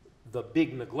 the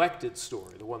big neglected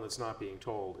story, the one that's not being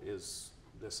told, is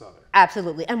this other.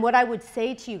 Absolutely. And what I would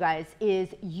say to you guys is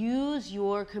use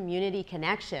your community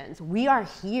connections. We are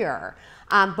here,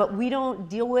 but we don't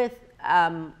deal with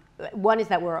one is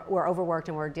that we're overworked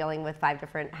and we're dealing with 5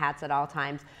 different hats at all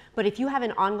times. But if you have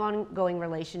an ongoing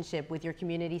relationship with your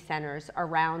community centers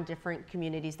around different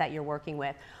communities that you're working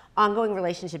with, ongoing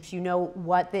relationships, you know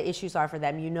what the issues are for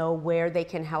them, you know where they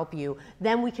can help you,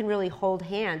 then we can really hold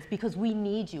hands because we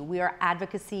need you. We are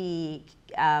advocacy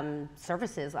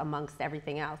services amongst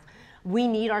everything else. We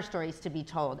need our stories to be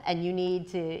told, and you need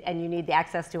the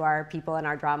access to our people and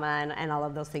our drama and all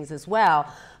of those things as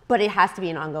well. But it has to be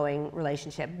an ongoing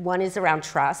relationship. One is around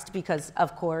trust, because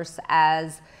of course,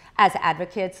 as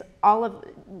advocates,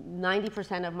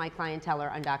 90% of my clientele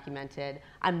are undocumented.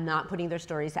 I'm not putting their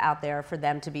stories out there for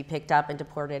them to be picked up and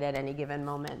deported at any given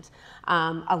moment.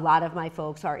 A lot of my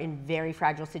folks are in very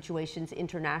fragile situations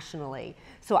internationally.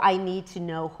 So I need to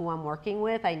know who I'm working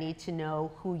with. I need to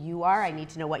know who you are. I need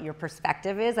to know what your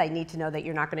perspective is. I need to know that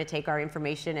you're not going to take our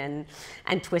information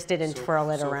and twist it and twirl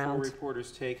it around. So for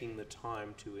reporters taking the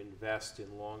time to invest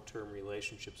in long-term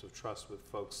relationships of trust with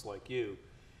folks like you,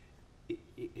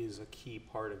 is a key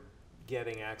part of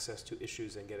getting access to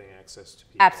issues and getting access to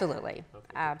people. Absolutely. Okay.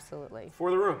 Absolutely.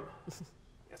 For the room.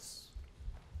 Yes.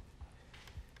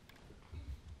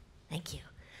 Thank you.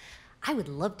 I would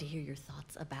love to hear your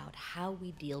thoughts about how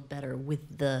we deal better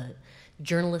with the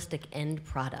journalistic end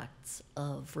products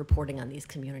of reporting on these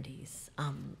communities,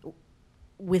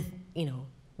 with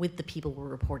the people we're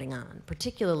reporting on,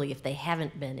 particularly if they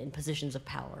haven't been in positions of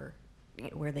power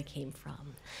where they came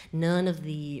from. None of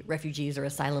the refugees or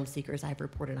asylum seekers I've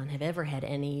reported on have ever had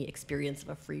any experience of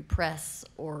a free press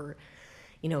or,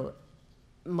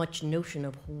 much notion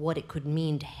of what it could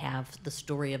mean to have the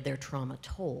story of their trauma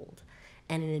told.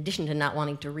 And in addition to not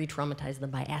wanting to re-traumatize them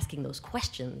by asking those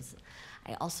questions,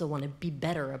 I also want to be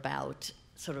better about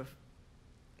sort of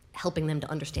helping them to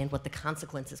understand what the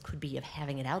consequences could be of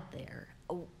having it out there.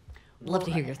 Love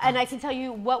to hear your thoughts. And I can tell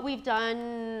you what we've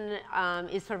done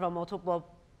is sort of a multiple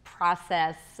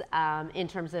process in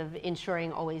terms of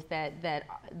ensuring always that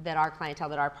our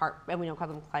clientele, and we don't call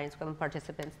them clients, we call them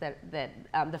participants, that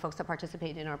the folks that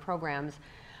participate in our programs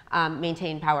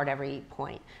maintain power at every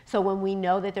point. So when we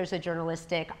know that there's a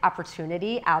journalistic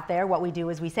opportunity out there, what we do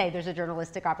is we say there's a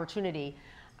journalistic opportunity.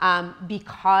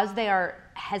 Because they are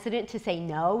hesitant to say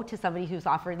no to somebody who's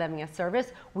offering them a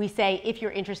service, we say, if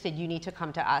you're interested, you need to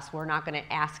come to us. We're not going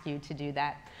to ask you to do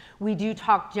that. We do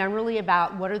talk generally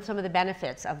about what are some of the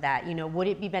benefits of that. Would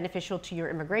it be beneficial to your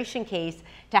immigration case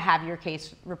to have your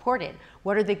case reported?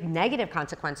 What are the negative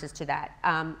consequences to that?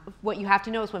 What you have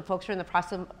to know is when folks are in the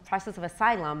process of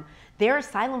asylum, their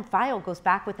asylum file goes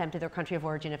back with them to their country of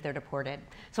origin if they're deported.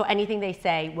 So anything they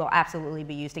say will absolutely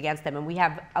be used against them. And we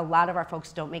have a lot of our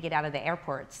folks don't make it out of the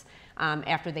airports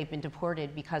after they've been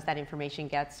deported because that information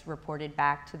gets reported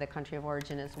back to the country of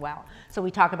origin as well. So we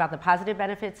talk about the positive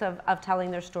benefits of telling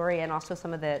their story and also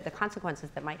some of the consequences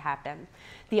that might happen.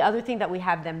 The other thing that we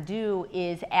have them do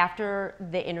is after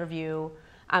the interview,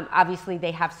 obviously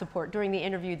they have support during the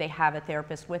interview, they have a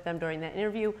therapist with them during the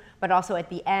interview, but also at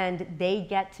the end, they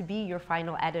get to be your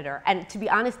final editor. And to be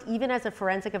honest, even as a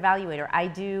forensic evaluator, I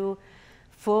do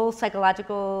full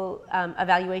psychological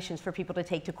evaluations for people to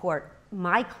take to court.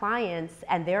 My clients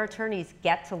and their attorneys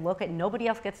get to look at, nobody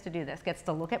else gets to do this, gets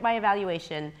to look at my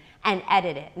evaluation and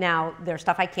edit it. Now, there's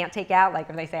stuff I can't take out, like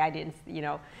if they say I didn't,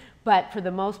 but for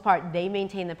the most part, they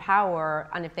maintain the power,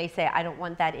 and if they say, I don't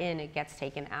want that in, it gets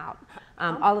taken out.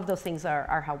 All of those things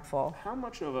are helpful. How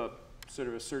much of a sort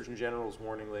of a Surgeon General's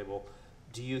warning label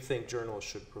do you think journalists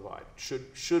should provide?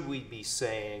 Should we be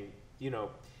saying,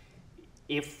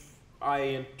 if I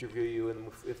interview you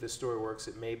and if this story works,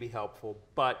 it may be helpful,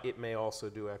 but it may also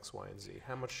do X, Y, and Z.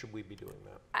 How much should we be doing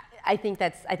that? I think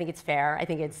it's fair. I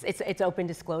think it's open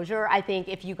disclosure. I think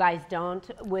if you guys don't,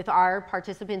 with our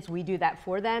participants, we do that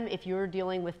for them. If you're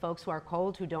dealing with folks who are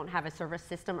cold, who don't have a service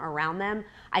system around them,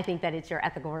 I think that it's your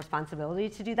ethical responsibility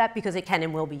to do that because it can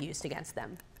and will be used against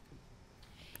them.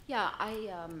 Yeah, I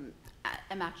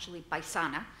am actually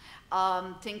paisana.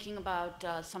 Thinking about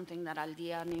something that Al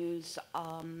Dia News,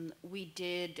 we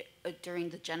did during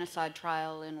the genocide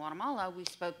trial in Guatemala, we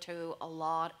spoke to a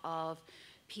lot of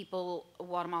people,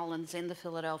 Guatemalans in the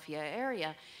Philadelphia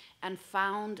area, and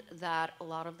found that a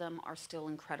lot of them are still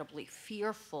incredibly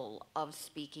fearful of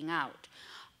speaking out.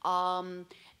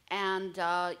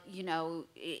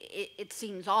 It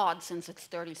seems odd since it's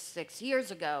 36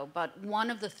 years ago, but one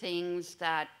of the things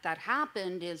that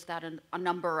happened is that a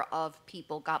number of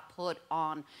people got put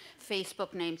on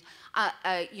Facebook names,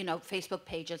 Facebook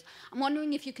pages. I'm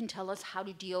wondering if you can tell us how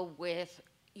to deal with,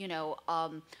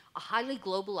 a highly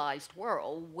globalized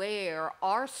world where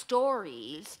our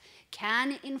stories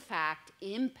can, in fact,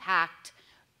 impact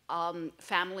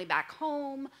family back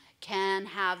home, can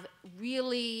have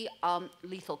really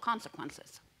lethal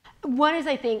consequences. One is,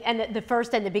 I think, and the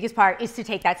first and the biggest part is to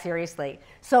take that seriously.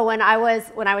 So when I was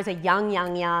a young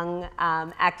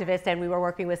activist, and we were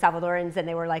working with Salvadorans, and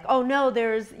they were like, "Oh no,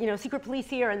 there's secret police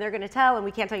here, and they're going to tell, and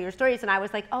we can't tell your stories." And I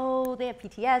was like, "Oh, they have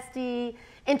PTSD."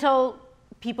 Until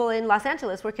people in Los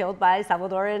Angeles were killed by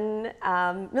Salvadoran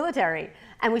military,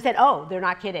 and we said, "Oh, they're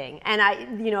not kidding." And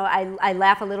I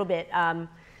laugh a little bit.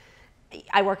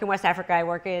 I work in West Africa, I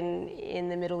work in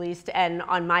the Middle East, and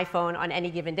on my phone, on any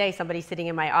given day, somebody sitting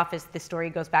in my office, the story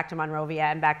goes back to Monrovia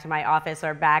and back to my office,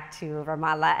 or back to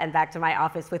Ramallah and back to my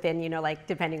office within,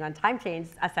 depending on time change,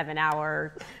 a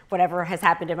 7-hour, whatever has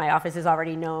happened in my office is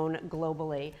already known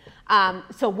globally.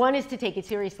 So one is to take it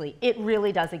seriously. It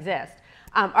really does exist.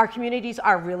 Our communities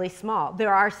are really small.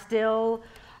 There are still,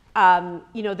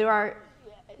 there are,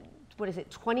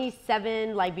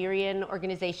 27 Liberian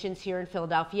organizations here in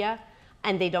Philadelphia,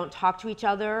 and they don't talk to each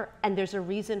other, and there's a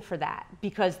reason for that,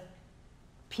 because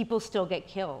people still get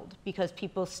killed, because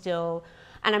people still,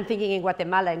 and I'm thinking in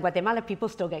Guatemala people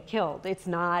still get killed. It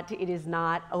is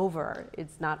not over,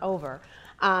 it's not over.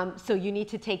 So you need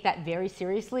to take that very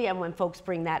seriously, and when folks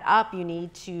bring that up, you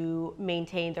need to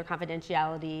maintain their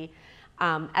confidentiality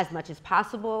as much as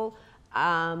possible.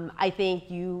 I think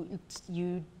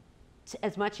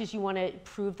as much as you want to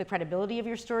prove the credibility of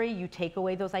your story, you take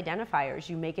away those identifiers.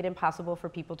 You make it impossible for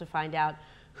people to find out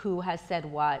who has said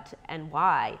what and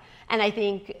why. And I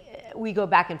think we go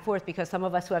back and forth, because some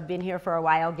of us who have been here for a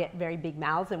while get very big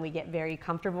mouths, and we get very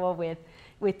comfortable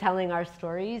with telling our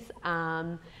stories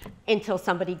until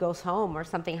somebody goes home or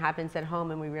something happens at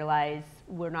home and we realize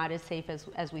we're not as safe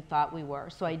as we thought we were.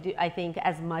 So I think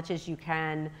as much as you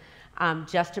can,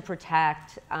 just to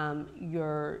protect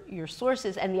your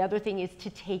sources. And the other thing is to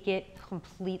take it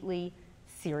completely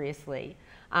seriously.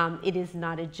 It is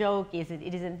not a joke. It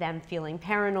isn't them feeling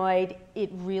paranoid. It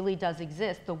really does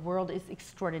exist. The world is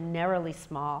extraordinarily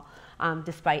small,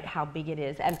 despite how big it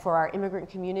is. And for our immigrant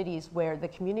communities, where the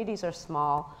communities are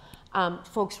small,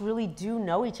 folks really do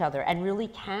know each other and really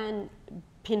can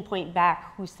pinpoint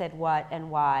back who said what and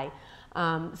why.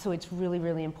 So it's really,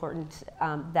 really important,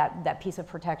 that piece of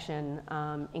protection,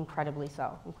 incredibly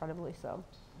so.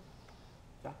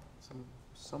 Yeah,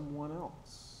 someone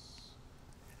else.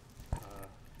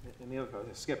 Any other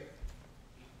questions? Skip.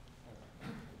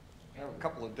 I have a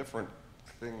couple of different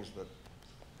things that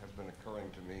have been occurring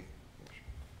to me.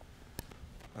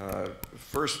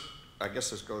 First, I guess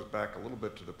this goes back a little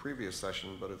bit to the previous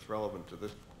session, but it's relevant to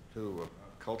this too,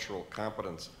 cultural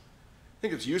competence. I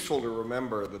think it's useful to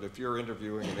remember that if you're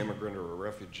interviewing an immigrant or a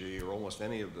refugee or almost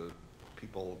any of the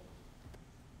people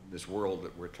in this world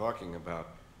that we're talking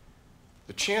about,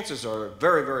 the chances are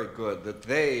very, very good that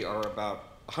they are about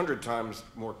 100 times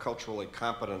more culturally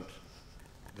competent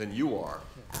than you are,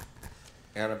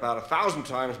 and about 1,000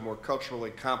 times more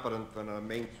culturally competent than a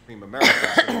mainstream American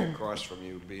sitting across from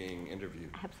you being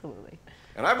interviewed. Absolutely.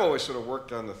 And I've always sort of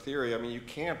worked on the theory, I mean, you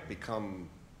can't become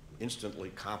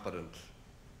instantly competent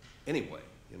anyway,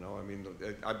 I mean,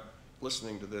 I'm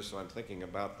listening to this, and I'm thinking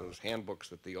about those handbooks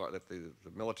that the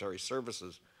military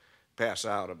services pass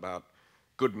out about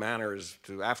good manners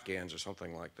to Afghans or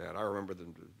something like that. I remember the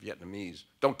Vietnamese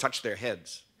don't touch their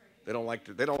heads. They don't like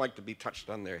to be touched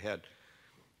on their head,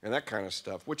 and that kind of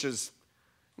stuff, which is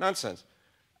nonsense.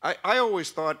 I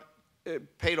always thought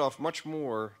it paid off much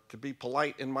more to be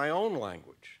polite in my own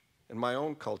language, in my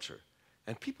own culture,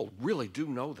 and people really do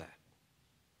know that.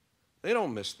 They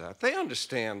don't miss that. They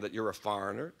understand that you're a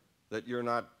foreigner, that you're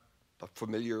not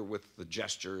familiar with the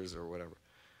gestures or whatever.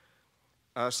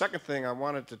 Second thing, I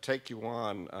wanted to take you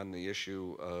on the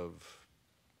issue of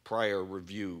prior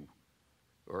review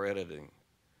or editing.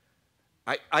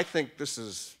 I think this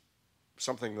is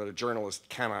something that a journalist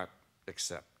cannot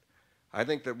accept. I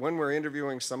think that when we're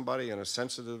interviewing somebody in a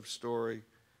sensitive story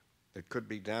that could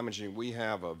be damaging, we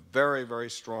have a very, very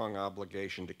strong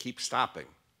obligation to keep stopping,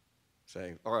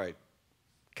 saying, all right,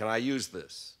 can I use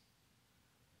this?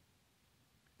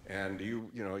 And do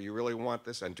you really want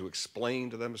this? And to explain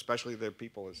to them, especially there are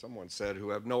people, as someone said,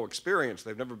 who have no experience.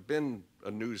 They've never been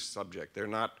a news subject. They're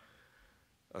not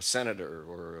a senator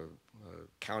or a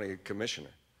county commissioner.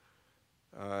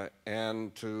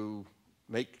 And to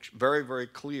make very, very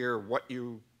clear what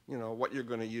you're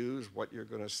going to use, what you're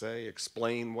going to say,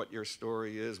 explain what your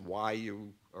story is, why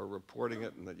you are reporting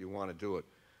it, and that you want to do it.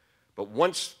 But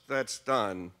once that's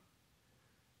done,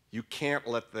 you can't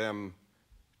let them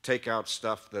take out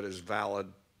stuff that is valid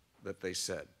that they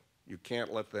said. You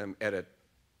can't let them edit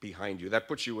behind you. That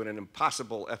puts you in an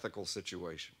impossible ethical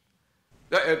situation.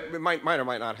 It might or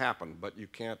might not happen, but you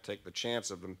can't take the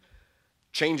chance of them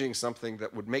changing something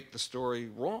that would make the story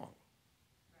wrong.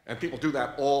 And people do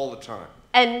that all the time.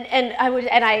 And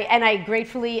I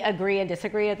gratefully agree and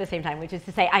disagree at the same time, which is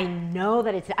to say, I know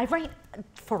that I write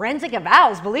forensic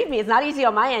evals. Believe me, it's not easy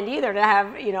on my end either to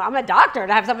have, I'm a doctor,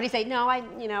 to have somebody say, no,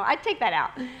 I'd take that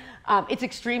out. It's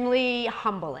extremely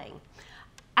humbling.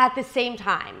 At the same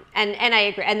time, and I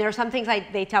agree, and there are some things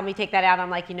they tell me take that out. I'm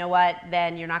like, you know what?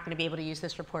 Then you're not going to be able to use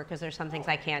this report because there's some things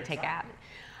I can't take out.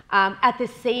 At the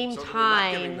same time, you're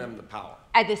not giving them the power.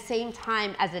 At the same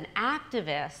time, as an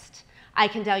activist, I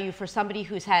can tell you, for somebody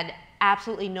who's had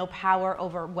absolutely no power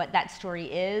over what that story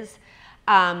is,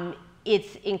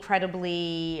 it's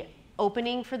incredibly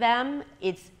opening for them.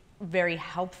 It's very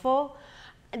helpful.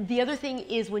 The other thing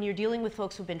is, when you're dealing with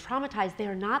folks who've been traumatized,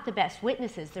 they're not the best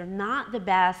witnesses. They're not the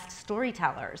best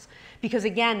storytellers, because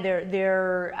again,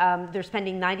 they're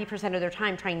spending 90% of their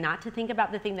time trying not to think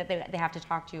about the thing that they have to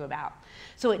talk to you about.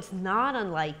 So it's not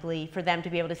unlikely for them to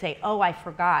be able to say, oh, I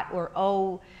forgot, or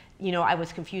oh, I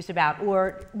was confused about,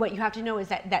 or what you have to know is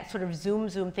that sort of zoom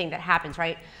thing that happens,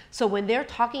 right? So when they're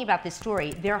talking about this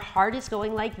story, their heart is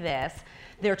going like this.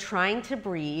 They're trying to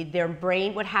breathe. Their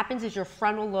brain, what happens is your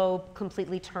frontal lobe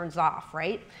completely turns off,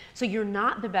 right? So you're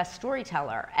not the best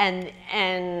storyteller.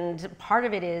 And part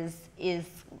of it is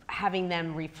having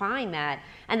them refine that.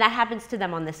 And that happens to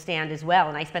them on the stand as well.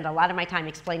 And I spend a lot of my time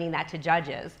explaining that to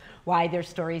judges, why their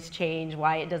stories change,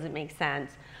 why it doesn't make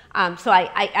sense. So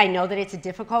I know that it's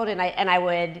difficult, and I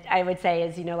would say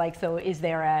is, so is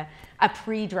there a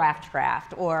pre-draft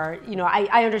draft, or,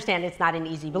 I understand it's not an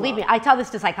easy, believe me, I tell this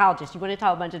to psychologists. You want to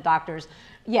tell a bunch of doctors,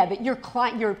 yeah, that your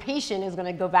patient is going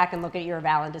to go back and look at your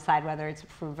eval and decide whether it's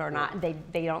approved or not.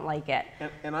 They don't like it.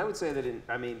 And I would say that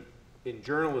in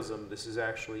journalism, this is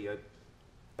actually a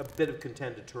bit of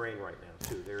contended terrain right now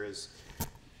too.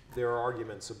 There are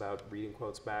arguments about reading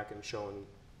quotes back and showing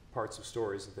parts of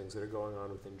stories and things that are going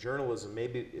on within journalism.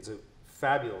 Maybe it's a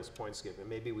fabulous point, Skip, and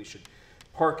maybe we should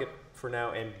park it for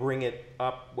now and bring it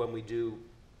up when we do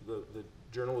the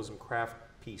journalism craft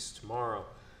piece tomorrow.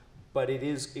 But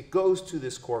it goes to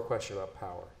this core question about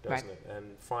power, doesn't it?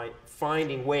 And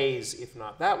finding ways, if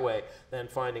not that way, then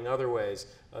finding other ways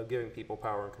of giving people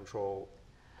power and control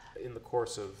in the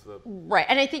course of the... Right,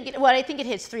 and I think it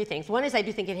hits three things. One is I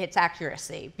do think it hits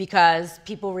accuracy, because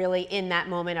people really, in that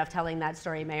moment of telling that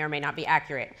story, may or may not be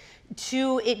accurate.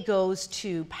 Two, it goes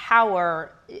to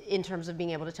power in terms of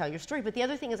being able to tell your story. But the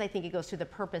other thing is I think it goes to the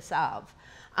purpose of.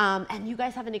 And you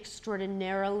guys have an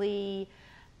extraordinarily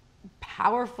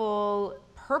powerful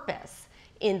purpose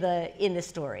in the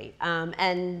story,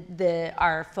 and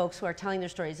our folks who are telling their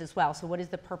stories as well. So what is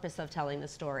the purpose of telling the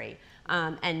story,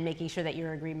 and making sure that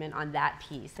you're in agreement on that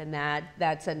piece, and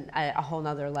that's a whole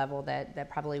nother level that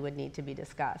probably would need to be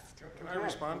discussed. Can I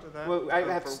respond to that? Well, I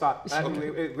have to stop. I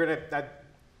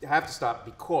have to stop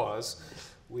because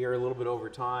we are a little bit over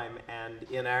time, and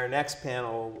in our next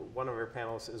panel, one of our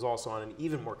panelists is also on an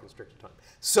even more constricted time.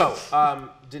 So,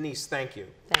 Denise, thank you.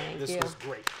 Thank you. This was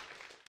great.